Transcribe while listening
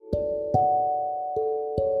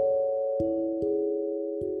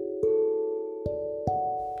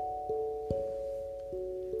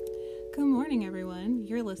Good morning, everyone.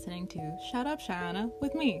 You're listening to Shut Up, Shayana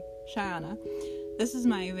with me, Shayana. This is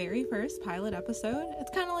my very first pilot episode.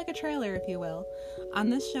 It's kind of like a trailer, if you will. On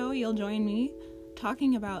this show, you'll join me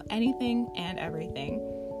talking about anything and everything.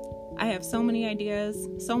 I have so many ideas,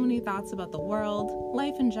 so many thoughts about the world,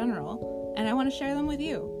 life in general, and I want to share them with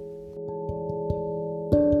you.